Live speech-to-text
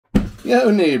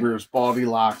Yo neighbors, Baldy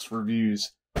Locks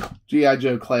reviews. G.I.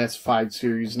 Joe Classified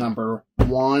Series number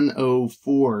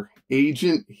 104.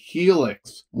 Agent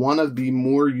Helix, one of the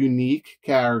more unique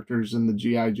characters in the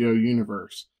G.I. Joe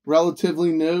universe.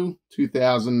 Relatively new,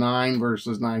 2009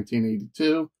 versus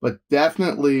 1982, but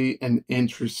definitely an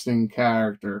interesting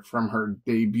character from her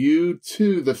debut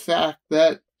to the fact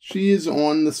that she is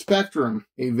on the spectrum,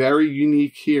 a very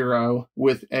unique hero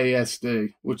with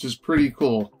ASD, which is pretty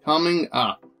cool. Coming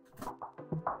up.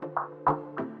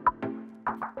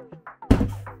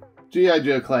 G.I.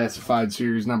 Joe Classified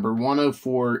Series number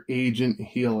 104, Agent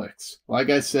Helix. Like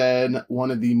I said,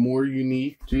 one of the more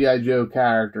unique G.I. Joe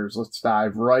characters. Let's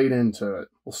dive right into it.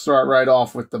 We'll start right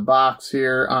off with the box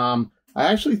here. I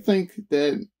actually think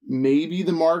that maybe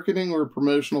the marketing or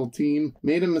promotional team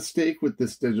made a mistake with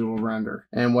this digital render.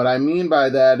 And what I mean by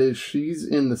that is she's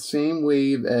in the same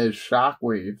wave as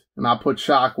Shockwave. And I'll put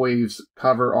Shockwave's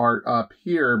cover art up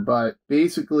here, but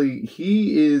basically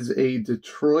he is a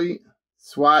Detroit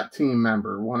SWAT team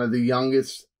member, one of the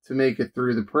youngest to make it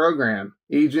through the program.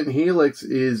 Agent Helix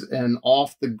is an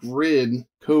off-the-grid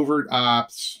covert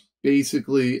ops,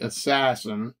 basically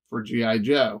assassin for G.I.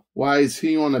 Joe. Why is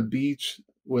he on a beach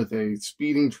with a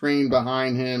speeding train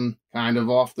behind him, kind of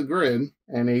off the grid?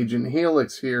 And Agent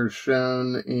Helix here is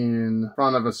shown in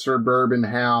front of a suburban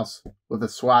house with a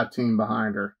SWAT team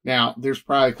behind her. Now, there's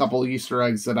probably a couple Easter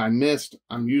eggs that I missed.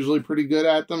 I'm usually pretty good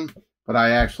at them, but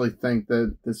I actually think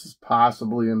that this is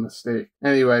possibly a mistake.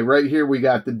 Anyway, right here we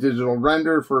got the digital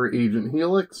render for Agent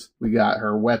Helix. We got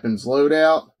her weapons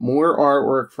loadout. More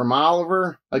artwork from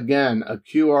Oliver. Again, a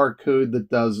QR code that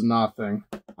does nothing.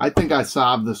 I think I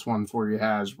solved this one for you,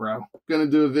 Hasbro. Gonna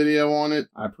do a video on it.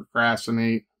 I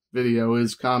procrastinate. Video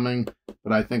is coming,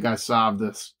 but I think I solved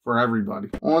this for everybody.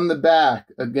 On the back,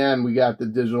 again, we got the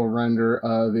digital render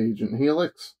of Agent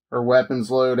Helix. Her weapons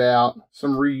loadout,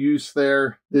 some reuse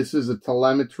there. This is a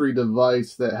telemetry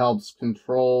device that helps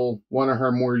control one of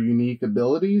her more unique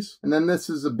abilities. And then this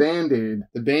is a Band-Aid.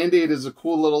 The Band-Aid is a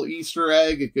cool little Easter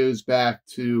egg. It goes back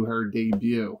to her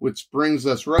debut, which brings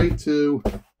us right to,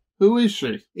 who is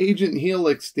she? Agent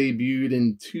Helix debuted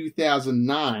in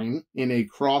 2009 in a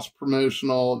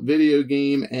cross-promotional video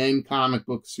game and comic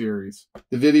book series.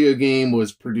 The video game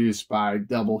was produced by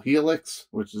Double Helix,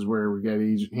 which is where we get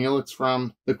Agent Helix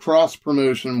from. The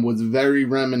cross-promotion was very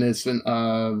reminiscent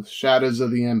of Shadows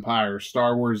of the Empire.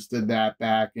 Star Wars did that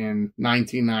back in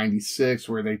 1996,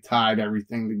 where they tied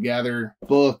everything together.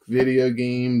 Book, video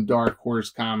game, Dark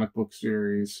Horse comic book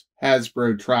series.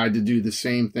 Hasbro tried to do the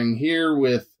same thing here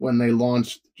with when they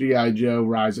launched G.I. Joe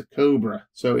Rise of Cobra.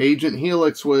 So Agent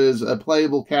Helix was a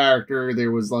playable character.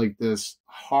 There was like this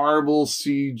horrible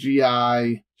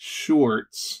CGI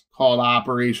shorts called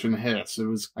Operation Hiss.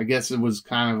 I guess it was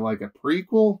kind of like a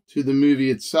prequel to the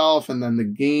movie itself, and then the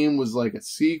game was like a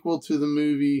sequel to the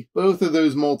movie. Both of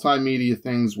those multimedia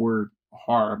things were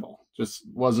horrible. Just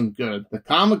wasn't good. The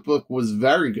comic book was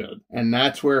very good, and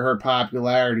that's where her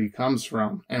popularity comes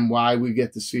from and why we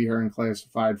get to see her in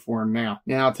classified form now.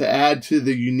 Now, to add to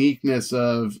the uniqueness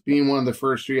of being one of the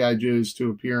first G.I. Joes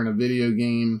to appear in a video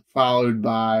game, followed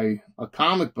by a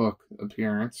comic book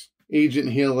appearance,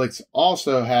 Agent Helix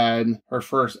also had her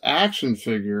first action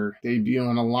figure debut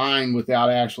on a line without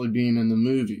actually being in the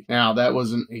movie. Now, that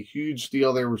wasn't a huge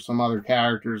deal. There were some other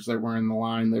characters that were in the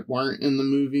line that weren't in the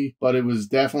movie, but it was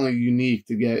definitely unique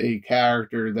to get a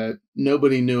character that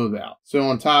nobody knew about. So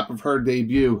on top of her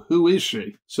debut, who is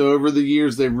she? So over the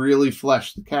years, they really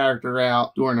fleshed the character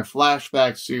out. During a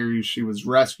flashback series, she was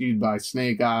rescued by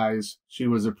Snake Eyes. She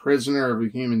was a prisoner of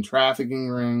a human trafficking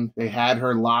ring. They had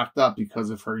her locked up because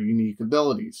of her unique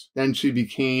abilities. Then she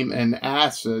became an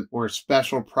asset or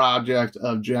special project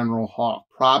of General Hawk.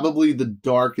 Probably the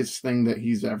darkest thing that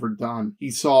he's ever done. He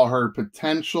saw her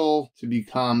potential to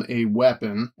become a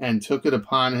weapon and took it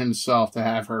upon himself to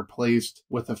have her placed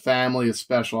with a family of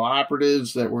special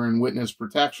operatives that were in witness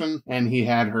protection, and he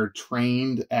had her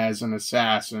trained as an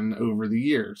assassin over the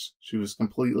years. She was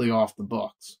completely off the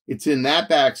books. It's in that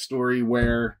backstory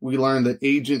where we learn that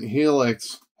Agent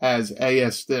Helix has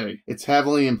ASD. It's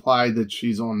heavily implied that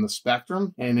she's on the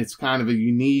spectrum, and it's kind of a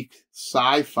unique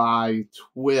sci-fi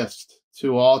twist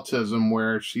to autism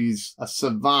where she's a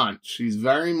savant. She's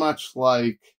very much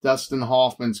like Dustin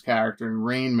Hoffman's character in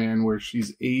Rain Man, where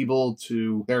she's able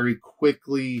to very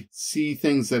quickly see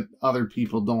things that other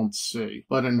people don't see.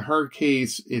 But in her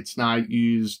case, it's not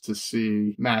used to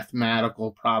see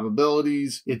mathematical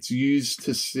probabilities. It's used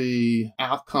to see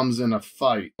outcomes in a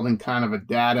fight in kind of a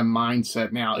data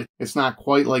mindset. Now, it's not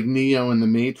quite like Neo in the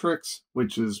Matrix,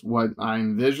 which is what I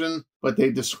envision, but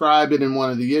they describe it in one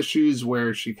of the issues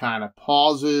where she kind of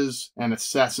pauses and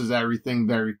assesses everything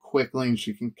very quickly, and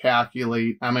she can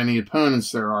calculate how many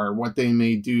opponents there are, what they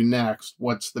may do next,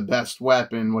 what's the best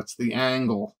weapon, what's the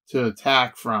angle to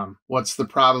attack from, what's the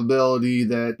probability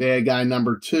that bad guy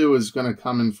number 2 is going to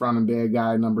come in front of bad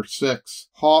guy number 6.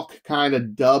 Hawk kind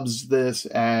of dubs this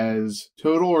as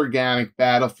total organic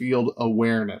battlefield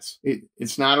awareness.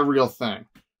 It's not a real thing,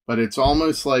 but it's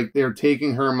almost like they're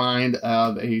taking her mind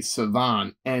of a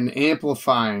savant and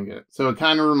amplifying it. So it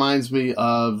kind of reminds me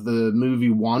of the movie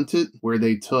Wanted, where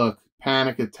they took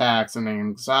panic attacks and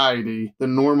anxiety, the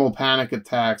normal panic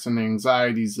attacks and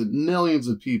anxieties that millions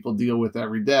of people deal with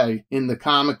every day. In the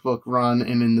comic book run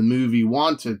and in the movie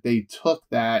Wanted, they took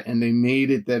that and they made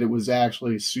it that it was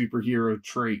actually a superhero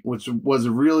trait, which was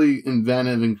a really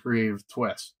inventive and creative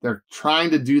twist. They're trying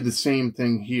to do the same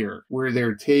thing here, where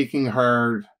they're taking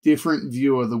her different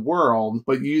view of the world,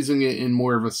 but using it in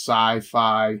more of a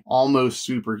sci-fi, almost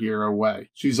superhero way.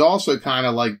 She's also kind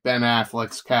of like Ben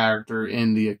Affleck's character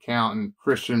in The Accountant,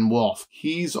 Christian Wolf.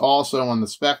 He's also on the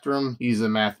spectrum. He's a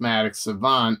mathematics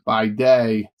savant by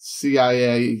day,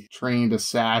 CIA-trained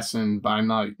assassin by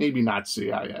night. Maybe not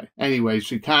CIA. Anyway,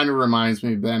 she kind of reminds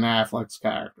me of Ben Affleck's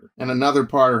character. And another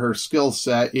part of her skill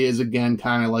set is, again,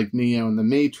 kind of like Neo in The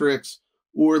Matrix,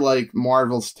 or like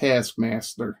Marvel's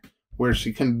Taskmaster, where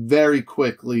she can very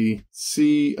quickly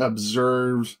see,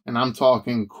 observe, and I'm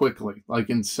talking quickly, like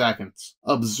in seconds,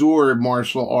 absorb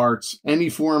martial arts, any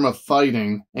form of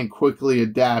fighting, and quickly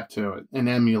adapt to it and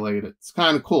emulate it. It's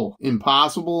kind of cool.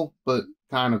 Impossible, but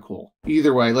kind of cool.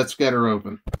 Either way, let's get her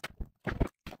open.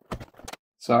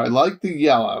 So I like the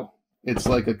yellow. It's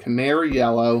like a canary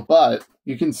yellow, but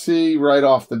you can see right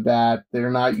off the bat,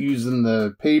 they're not using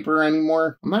the paper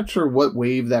anymore. I'm not sure what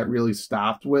wave that really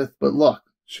stopped with, but look.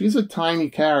 She's a tiny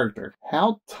character.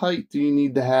 How tight do you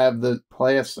need to have the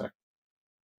plastic?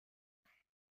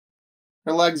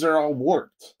 Her legs are all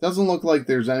warped. Doesn't look like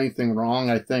there's anything wrong.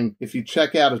 I think if you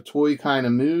check out A Toy Kind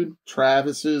of Mood,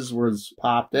 Travis's was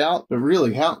popped out. But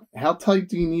really, how tight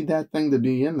do you need that thing to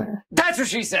be in there? That's what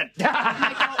she said.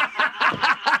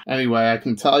 Anyway, I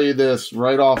can tell you this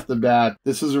right off the bat.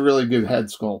 This is a really good head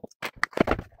sculpt.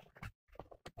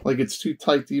 Like, it's too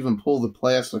tight to even pull the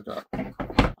plastic up.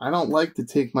 I don't like to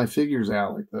take my figures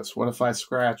out like this. What if I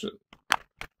scratch it?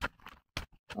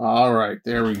 All right,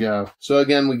 there we go. So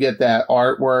again, we get that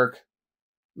artwork.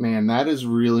 Man, that is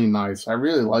really nice. I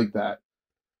really like that.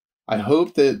 I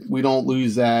hope that we don't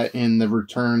lose that in the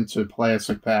return to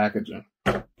plastic packaging.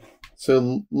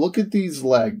 So look at these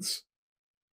legs.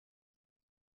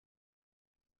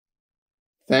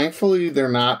 Thankfully, they're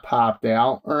not popped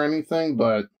out or anything,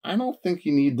 but I don't think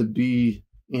you need to be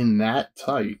in that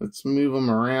tight. Let's move them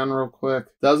around real quick.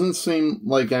 Doesn't seem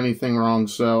like anything wrong,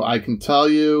 so I can tell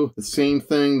you the same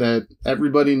thing that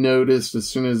everybody noticed as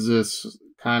soon as this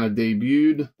kind of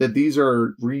debuted, that these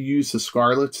are reuse of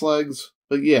Scarlett's legs.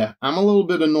 But yeah, I'm a little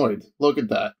bit annoyed. Look at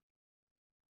that.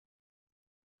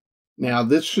 Now,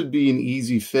 this should be an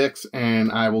easy fix,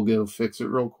 and I will go fix it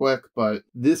real quick, but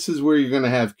this is where you're going to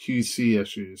have QC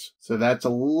issues. So that's a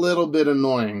little bit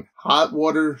annoying. Hot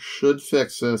water should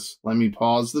fix this. Let me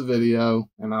pause the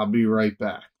video, and I'll be right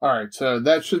back. All right, so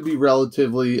that should be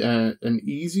relatively an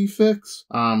easy fix.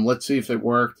 Let's see if it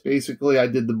worked. Basically, I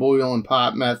did the boil and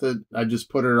pop method. I just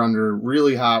put her under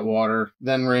really hot water,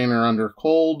 then ran her under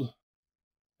cold.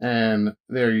 And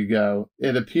there you go.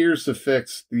 It appears to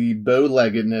fix the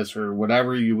bow-leggedness or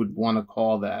whatever you would want to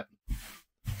call that.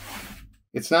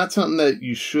 It's not something that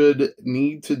you should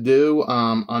need to do.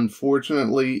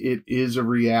 Unfortunately, it is a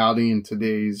reality in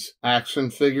today's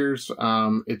action figures.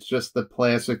 It's just the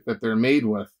plastic that they're made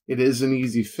with. It is an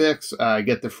easy fix. I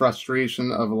get the frustration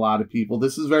of a lot of people.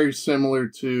 This is very similar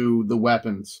to the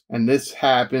weapons, and this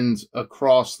happens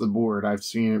across the board. I've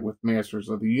seen it with Masters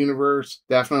of the Universe,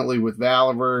 definitely with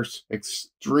Valiverse,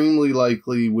 extremely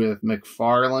likely with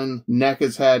McFarlane.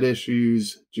 NECA's had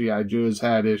issues. G.I. Joe's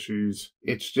had issues.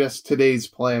 It's just today's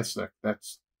plastic.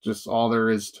 That's just all there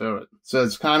is to it. So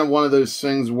it's kind of one of those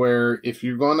things where if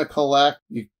you're going to collect,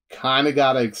 you kind of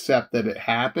got to accept that it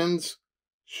happens.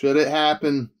 Should it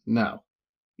happen? No.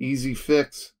 Easy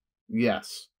fix?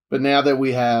 Yes. But now that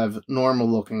we have normal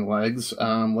looking legs,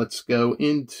 let's go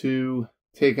into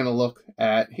taking a look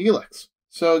at Helix.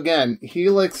 So again,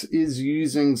 Helix is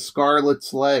using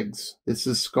Scarlett's legs. This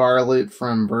is Scarlett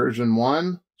from version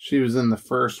 1. She was in the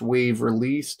first wave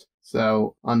released.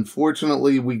 So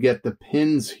unfortunately, we get the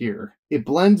pins here. It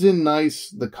blends in nice.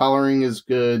 The coloring is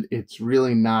good. It's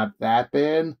really not that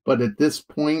bad. But at this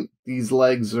point, these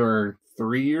legs are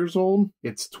 3 years old.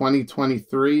 It's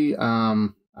 2023.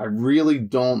 I really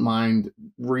don't mind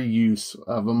reuse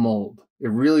of a mold. It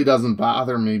really doesn't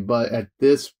bother me, but at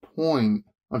this point,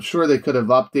 I'm sure they could have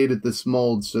updated this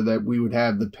mold so that we would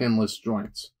have the pinless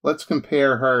joints. Let's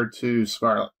compare her to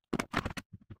Scarlet.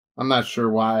 I'm not sure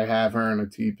why I have her in a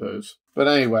T-pose. But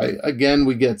anyway, again,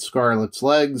 we get Scarlet's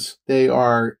legs. They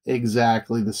are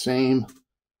exactly the same.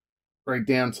 Right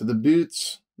down to the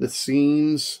boots, the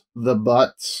seams, the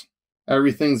butts.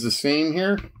 Everything's the same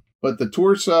here. But the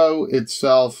torso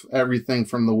itself, everything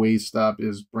from the waist up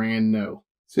is brand new.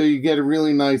 So you get a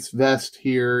really nice vest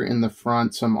here in the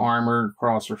front, some armor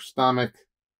across her stomach.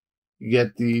 You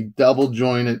get the double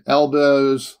jointed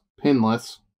elbows,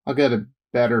 pinless. I'll get a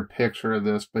better picture of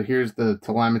this, but here's the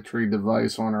telemetry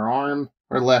device on her arm.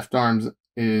 Her left arm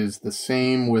is the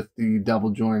same with the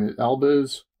double jointed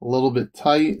elbows. A little bit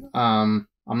tight. I'm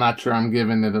not sure I'm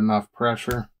giving it enough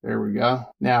pressure. There we go.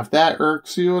 Now, if that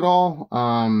irks you at all,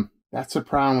 that's a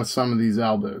problem with some of these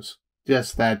elbows.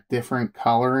 Just that different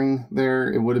coloring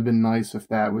there. It would have been nice if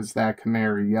that was that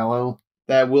canary yellow.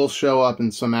 That will show up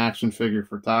in some action figure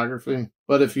photography.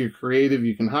 But if you're creative,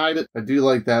 you can hide it. I do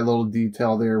like that little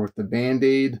detail there with the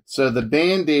Band-Aid. So the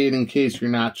Band-Aid, in case you're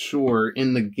not sure,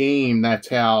 in the game, that's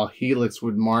how Helix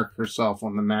would mark herself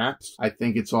on the maps. I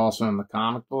think it's also in the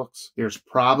comic books. There's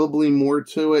probably more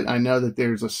to it. I know that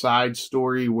there's a side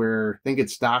story where I think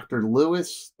it's Dr.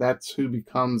 Lewis. That's who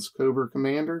becomes Cobra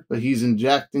Commander. But he's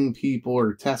injecting people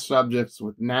or test subjects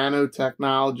with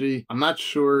nanotechnology. I'm not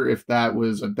sure if that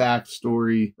was a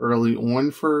backstory early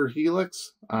on for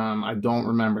Helix. I don't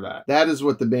remember that. That is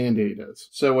what the Band-Aid is.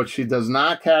 So what she does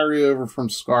not carry over from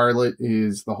Scarlet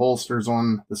is the holsters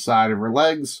on the side of her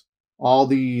legs, all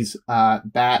these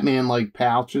Batman-like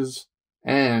pouches,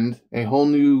 and a whole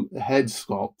new head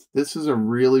sculpt. This is a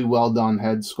really well done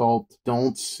head sculpt.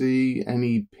 Don't see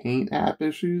any paint app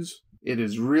issues. It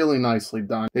is really nicely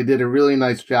done. They did a really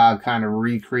nice job kind of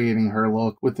recreating her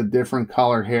look with the different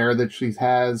color hair that she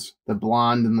has, the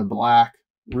blonde and the black.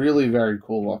 Really very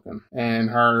cool looking.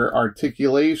 And her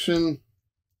articulation,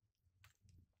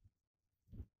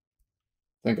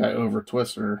 I think I over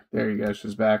twisted her. There you go.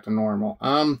 She's back to normal.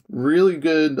 Really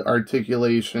good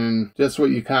articulation. Just what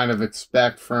you kind of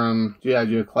expect from G.I.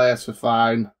 Joe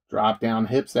Classified. Drop down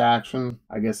hips action.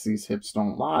 I guess these hips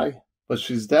don't lie. But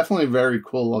she's definitely very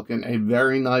cool looking. A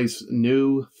very nice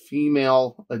new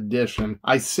female addition.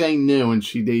 I say new, and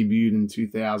she debuted in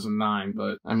 2009,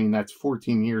 but I mean, that's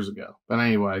 14 years ago. But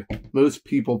anyway, most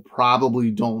people probably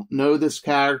don't know this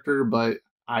character, but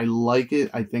I like it.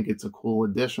 I think it's a cool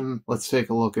addition. Let's take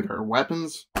a look at her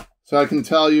weapons. So I can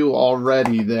tell you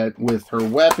already that with her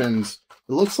weapons,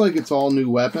 it looks like it's all new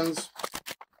weapons.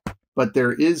 But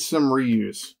there is some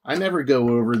reuse. I never go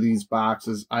over these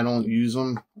boxes. I don't use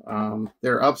them.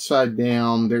 They're upside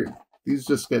down. These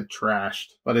just get trashed.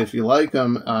 But if you like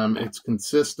them, it's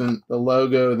consistent. The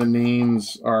logo, the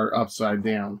names are upside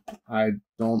down. I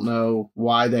don't know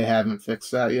why they haven't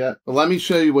fixed that yet. But let me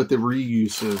show you what the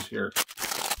reuse is here.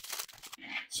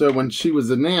 So when she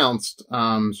was announced,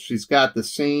 she's got the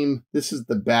same, this is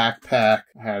the backpack,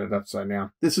 I had it upside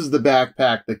down. This is the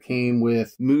backpack that came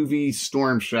with movie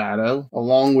Storm Shadow,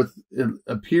 along with, it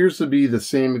appears to be the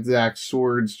same exact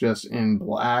swords, just in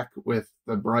black with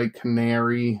the bright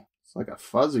canary. It's like a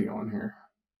fuzzy on here.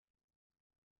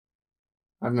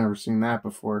 I've never seen that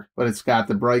before, but it's got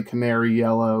the bright canary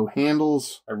yellow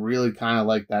handles. I really kind of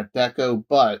like that deco,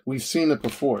 but we've seen it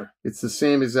before. It's the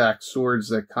same exact swords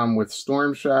that come with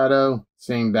Storm Shadow,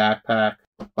 same backpack.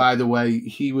 By the way,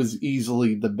 he was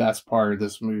easily the best part of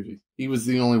this movie. He was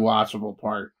the only watchable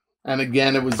part. And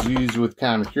again, it was used with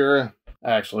Kamakura.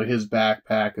 Actually, his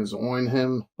backpack is on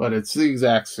him, but it's the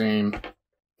exact same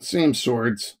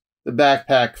swords. The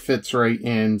backpack fits right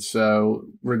in, so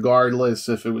regardless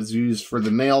if it was used for the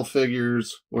male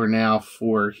figures or now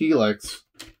for Helix,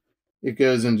 it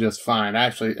goes in just fine.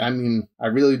 Actually, I mean, I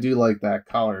really do like that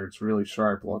color. It's really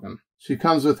sharp looking. She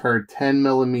comes with her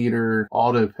 10mm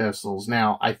auto pistols.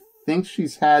 Now, I think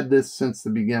she's had this since the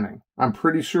beginning. I'm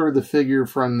pretty sure the figure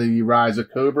from the Rise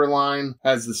of Cobra line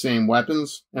has the same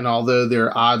weapons, and although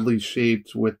they're oddly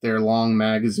shaped with their long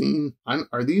magazine,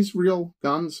 are these real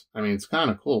guns? I mean, it's kind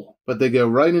of cool. But they go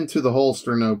right into the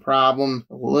holster, no problem.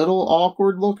 A little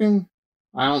awkward looking.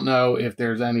 I don't know if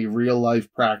there's any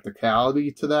real-life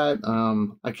practicality to that.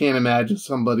 I can't imagine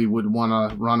somebody would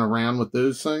want to run around with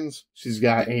those things. She's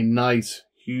got a nice,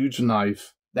 huge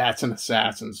knife. That's an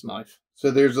assassin's knife. So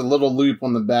there's a little loop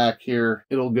on the back here.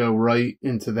 It'll go right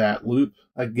into that loop.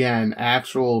 Again,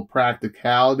 actual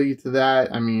practicality to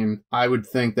that. I mean, I would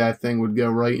think that thing would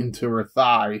go right into her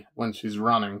thigh when she's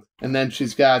running. And then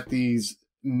she's got these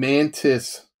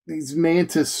mantis these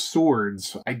mantis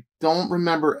swords. I don't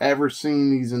remember ever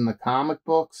seeing these in the comic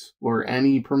books or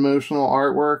any promotional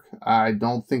artwork. I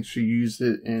don't think she used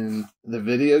it in the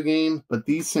video game, but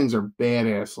these things are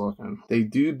badass looking. They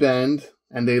do bend,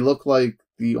 and they look like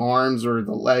the arms or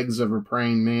the legs of a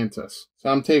praying mantis. So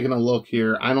I'm taking a look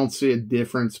here. I don't see a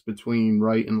difference between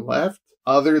right and left,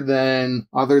 other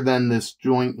than this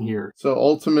joint here. So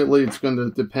ultimately it's going to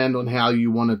depend on how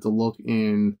you want it to look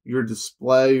in your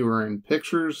display or in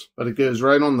pictures, but it goes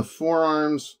right on the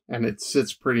forearms and it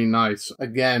sits pretty nice.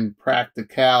 Again,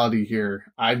 practicality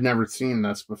here. I've never seen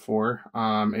this before.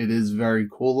 It is very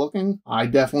cool looking. I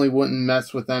definitely wouldn't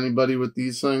mess with anybody with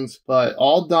these things, but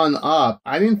all done up,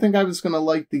 I didn't think I was going to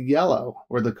like the yellow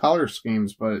or the color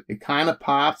schemes, but it kind of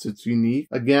pops. It's unique.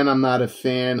 Again, I'm not a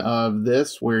fan of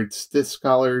this where it's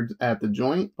discolored at the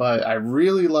joint, but I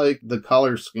really like the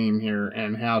color scheme here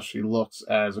and how she looks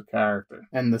as a character.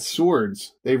 And the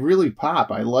swords, they really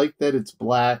pop. I like that it's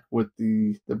black with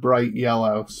the bright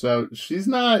yellow. So she's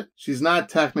not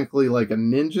technically like a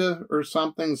ninja or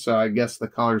something, so I guess the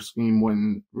color scheme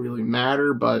wouldn't really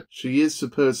matter, but she is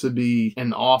supposed to be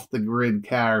an off-the-grid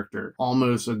character,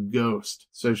 almost a ghost.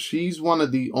 So she's one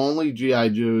of the only G.I.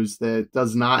 Joes that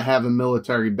does not have a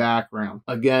military background.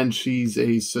 Again, she's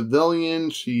a civilian,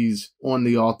 she's on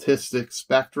the autistic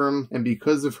spectrum, and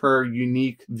because of her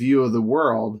unique view of the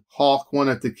world, Hawk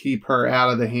wanted to keep her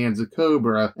out of the hands of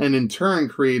Cobra, and in turn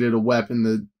created a weapon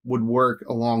that would work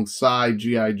alongside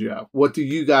G.I. Joe. What do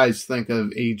you guys think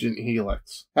of Agent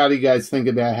Helix? How do you guys think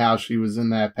about how she was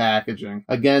in that packaging?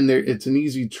 Again, it's an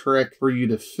easy trick for you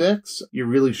to fix. You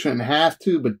really shouldn't have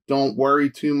to, but don't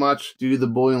worry too much. Do the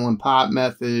boil and pop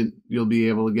method. You'll be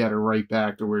able to get her right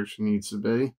back to where she needs to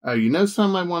be. Oh, you know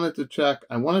something I wanted to check?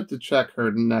 I wanted to check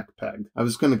her neck peg. I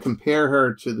was going to compare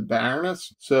her to the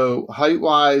Baroness. So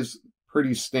height-wise,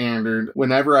 pretty standard.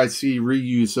 Whenever I see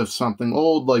reuse of something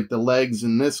old, like the legs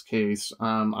in this case,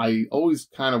 I always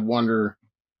kind of wonder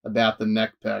about the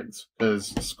neck pegs, because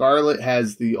Scarlet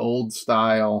has the old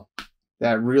style,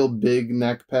 that real big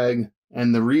neck peg.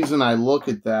 And the reason I look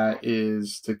at that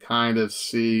is to kind of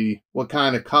see what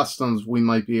kind of customs we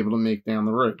might be able to make down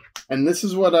the road. And this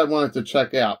is what I wanted to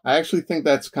check out. I actually think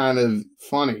that's kind of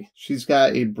funny. She's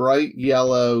got a bright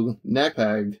yellow neck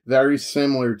peg, very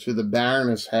similar to the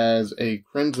Baroness has a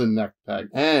crimson neck peg.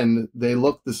 And they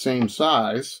look the same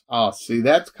size. Oh, see,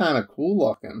 that's kind of cool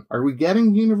looking. Are we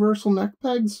getting universal neck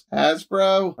pegs?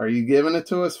 Hasbro, are you giving it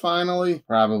to us finally?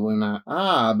 Probably not.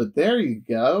 Ah, but there you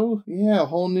go. Yeah, a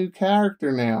whole new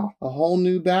character now. A whole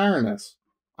new Baroness.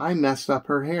 I messed up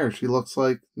her hair. She looks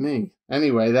like me.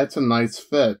 Anyway, that's a nice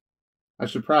fit. I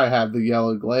should probably have the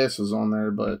yellow glasses on there,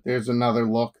 but there's another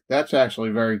look. That's actually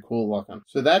very cool looking.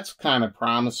 So that's kind of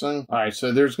promising. All right,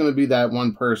 so there's going to be that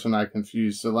one person I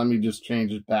confused, so let me just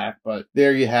change it back. But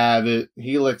there you have it.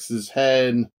 Helix's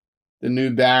head, the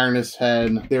new Baroness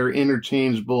head, they're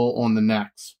interchangeable on the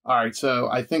necks. All right, so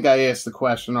I think I asked the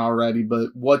question already, but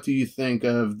what do you think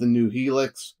of the new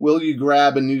Helix? Will you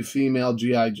grab a new female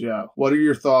G.I. Joe? What are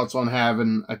your thoughts on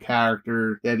having a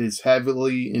character that is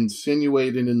heavily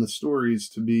insinuated in the stories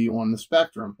to be on the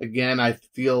spectrum? Again, I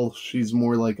feel she's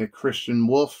more like a Christian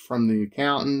Wolf from The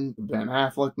Accountant, the Ben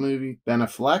Affleck movie. Ben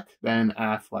Affleck? Ben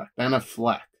Affleck. Ben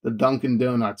Affleck. The Dunkin'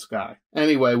 Donuts guy.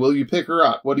 Anyway, will you pick her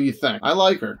up? What do you think? I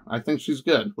like her. I think she's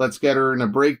good. Let's get her in a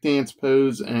breakdance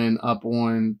pose and up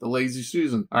on the Lazy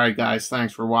Susan. All right, guys,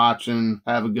 thanks for watching.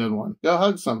 Have a good one. Go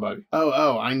hug somebody.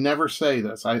 Oh, I never say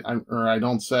this. I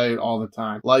don't say it all the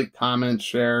time. Like, comment,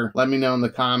 share. Let me know in the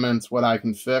comments what I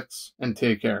can fix, and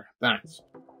take care. Thanks.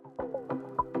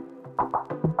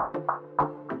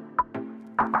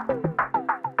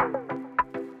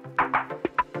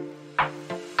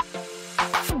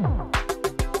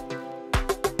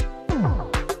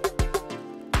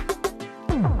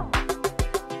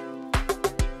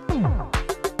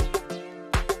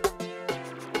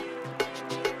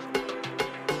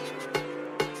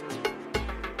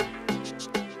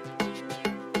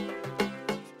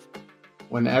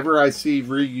 Whenever I see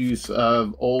reuse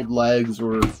of old legs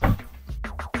or